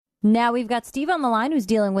Now we've got Steve on the line who's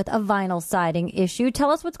dealing with a vinyl siding issue.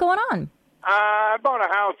 Tell us what's going on. I bought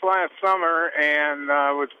a house last summer and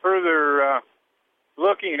was further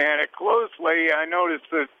looking at it closely. I noticed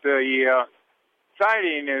that the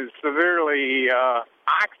siding is severely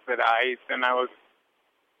oxidized, and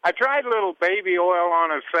I tried a little baby oil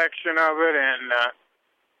on a section of it, and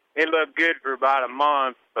it looked good for about a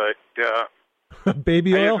month, but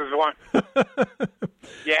baby oil?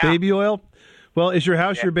 Yeah. Baby oil? Well, is your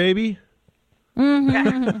house your baby?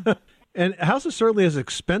 Mm-hmm. And houses certainly as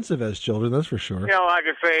expensive as children, that's for sure. Like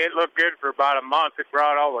I say, it looked good for about a month. It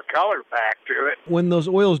brought all the color back to it. When those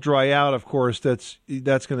oils dry out, of course, that's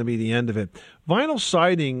going to be the end of it. Vinyl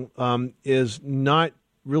siding is not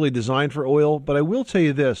really designed for oil, but I will tell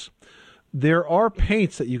you this. There are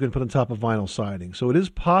paints that you can put on top of vinyl siding, so it is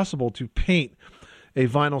possible to paint a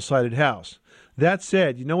vinyl-sided house. That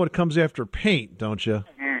said, you know what comes after paint, don't you?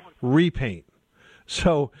 Repaint.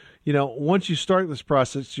 So, once you start this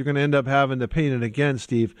process, you're going to end up having to paint it again,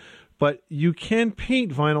 Steve. But you can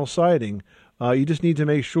paint vinyl siding. You just need to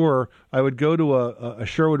make sure. I would go to a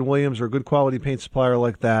Sherwin-Williams or a good quality paint supplier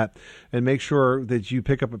like that and make sure that you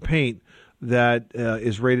pick up a paint that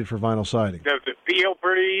is rated for vinyl siding. Does it feel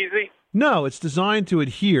pretty easy? No, it's designed to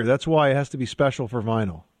adhere. That's why it has to be special for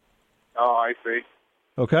vinyl. Oh, I see.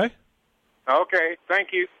 Okay? Okay, thank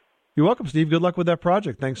you. You're welcome, Steve. Good luck with that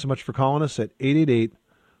project. Thanks so much for calling us at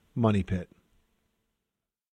 888-MONEY-PIT.